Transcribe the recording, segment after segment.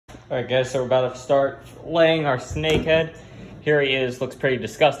All right, guys, so we're about to start laying our snakehead. Here he is, looks pretty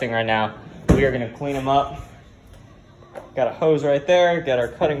disgusting right now. We are gonna clean him up. Got a hose right there, got our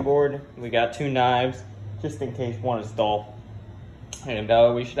cutting board. We got 2 knives, just in case one is dull. And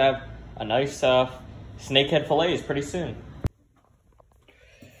we should have a nice snakehead fillets pretty soon.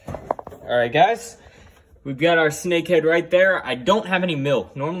 All right, guys, we've got our snakehead right there. I don't have any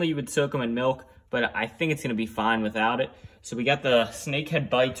milk. Normally you would soak them in milk, but I think it's gonna be fine without it. So we got the snakehead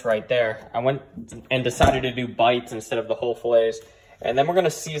bites right there. I went and decided to do bites instead of the whole fillets. And then we're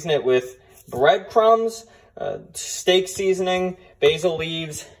gonna season it with breadcrumbs, steak seasoning, basil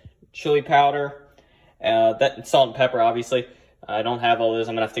leaves, chili powder, salt and pepper, obviously. I don't have all those.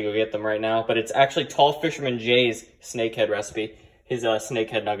 I'm gonna have to go get them right now. But it's actually TallFishermanJ's snakehead recipe, his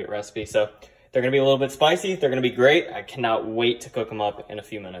snakehead nugget recipe. So they're gonna be a little bit spicy. They're gonna be great. I cannot wait to cook them up in a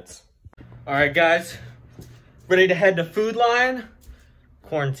few minutes. All right, guys. Ready to head to Food Lion?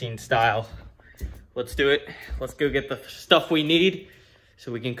 Quarantine style. Let's do it. Let's go get the stuff we need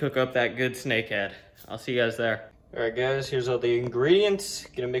so we can cook up that good snakehead. I'll see you guys there. All right, guys, here's all the ingredients.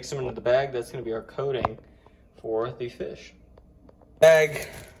 Gonna mix them into the bag. That's gonna be our coating for the fish. Bag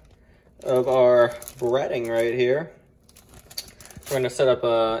of our breading right here. We're gonna set up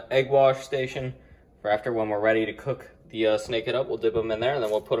a egg wash station for after when we're ready to cook the snakehead up. We'll dip them in there and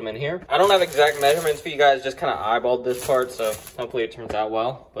then we'll put them in here. I don't have exact measurements for you guys, just kind of eyeballed this part, so hopefully it turns out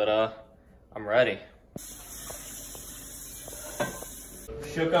well, but I'm ready.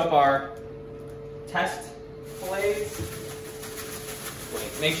 Shook up our test fillets.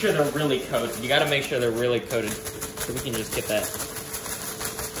 Wait, make sure they're really coated. You gotta make sure they're really coated so we can just get that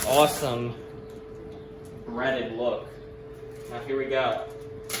awesome breaded look. Now here we go.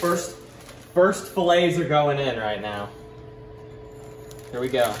 First fillets are going in right now. Here we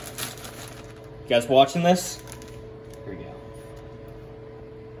go. You guys watching this? Here we go.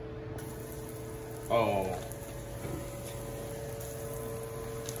 Oh.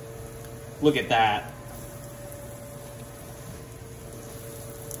 Look at that.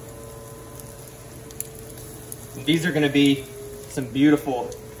 These are gonna be some beautiful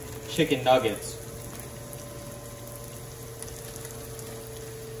chicken nuggets.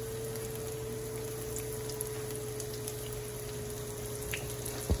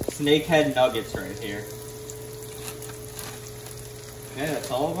 Snakehead nuggets right here. Okay, that's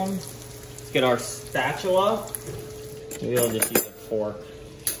all of them. Let's get our spatula. Maybe I'll just use a fork.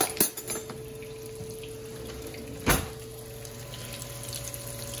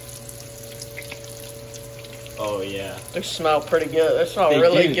 Oh yeah. They smell pretty good. They smell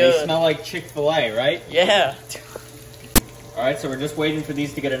really good. They smell like Chick-fil-A, right? Yeah. All right, so we're just waiting for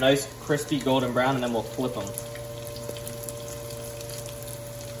these to get a nice crispy golden brown and then we'll flip them.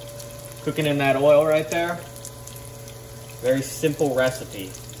 Cooking in that oil right there. Very simple recipe.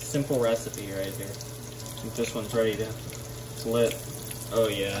 Simple recipe right here. I think this one's ready to flip. Oh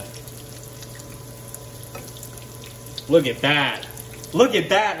yeah. Look at that. Look at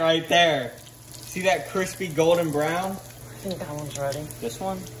that right there. See that crispy golden brown? I think that one's ready. This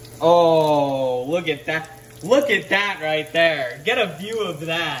one? Oh, look at that. Look at that right there. Get a view of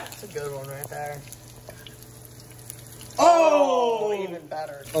that. That's a good one right there. Oh! Even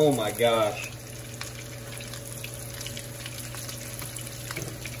better. Oh my gosh.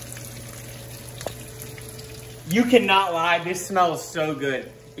 You cannot lie, this smells so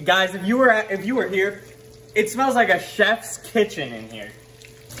good. Guys, if you were here, it smells like a chef's kitchen in here.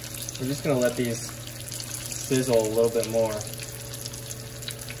 We're just gonna let these sizzle a little bit more. It's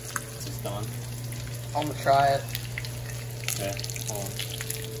done. I'm gonna try it. Okay, hold on.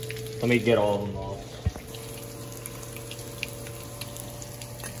 Let me get all of them off.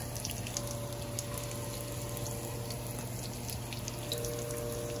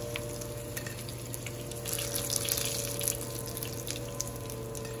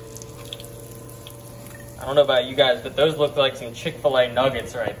 I don't know about you guys, but those look like some Chick-fil-A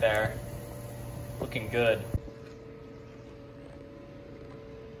nuggets right there. Looking good.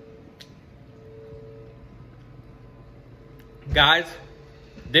 Guys,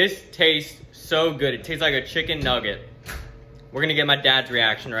 this tastes so good. It tastes like a chicken nugget. We're gonna get my dad's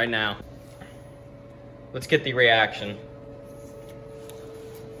reaction right now. Let's get the reaction.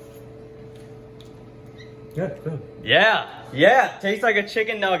 Good. Yeah, tastes like a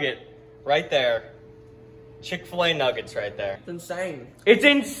chicken nugget right there. Chick-fil-A nuggets right there. It's insane. It's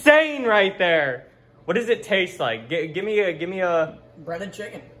insane right there. What does it taste like? Give me a breaded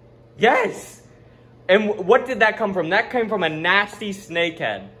chicken. Yes. And what did that come from? That came from a nasty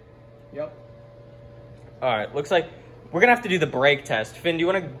snakehead. Yep. All right, looks like we're gonna have to do the break test. Finn, do you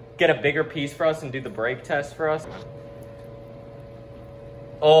want to get a bigger piece for us and do the break test for us?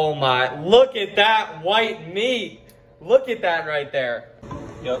 Oh my, look at that white meat. Look at that right there.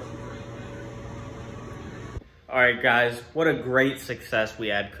 Yep. All right, guys, what a great success we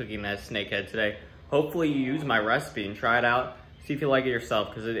had cooking that snakehead today. Hopefully you use my recipe and try it out. See if you like it yourself,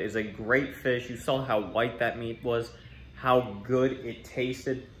 because it is a great fish. You saw how white that meat was, how good it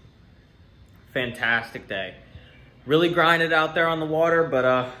tasted. Fantastic day. Really grinded out there on the water,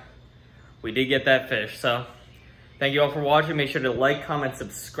 but we did get that fish. So thank you all for watching. Make sure to like, comment,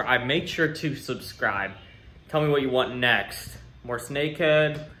 subscribe. Make sure to subscribe. Tell me what you want next. More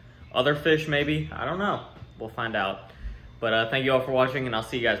snakehead, other fish maybe, I don't know. We'll find out. But thank you all for watching, and I'll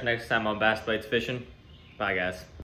see you guys next time on Bass Blades Fishing. Bye, guys.